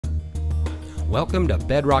Welcome to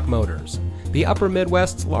Bedrock Motors, the Upper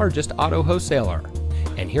Midwest's largest auto wholesaler.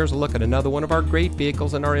 And here's a look at another one of our great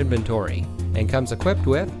vehicles in our inventory, and comes equipped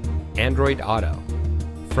with Android Auto,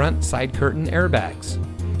 front side curtain airbags,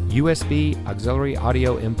 USB auxiliary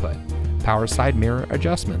audio input, power side mirror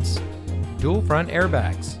adjustments, dual front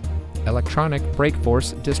airbags, electronic brake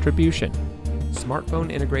force distribution, smartphone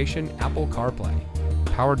integration Apple CarPlay,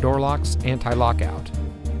 power door locks anti-lockout,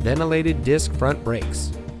 ventilated disc front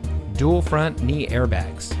brakes, dual front knee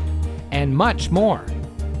airbags, and much more.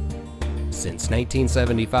 Since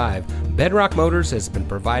 1975, Bedrock Motors has been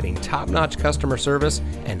providing top-notch customer service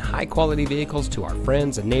and high-quality vehicles to our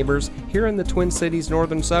friends and neighbors here in the Twin Cities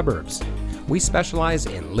northern suburbs. We specialize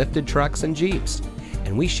in lifted trucks and Jeeps,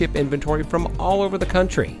 and we ship inventory from all over the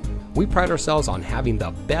country. We pride ourselves on having the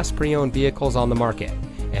best pre-owned vehicles on the market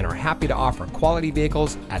and are happy to offer quality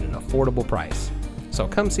vehicles at an affordable price. So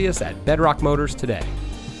come see us at Bedrock Motors today.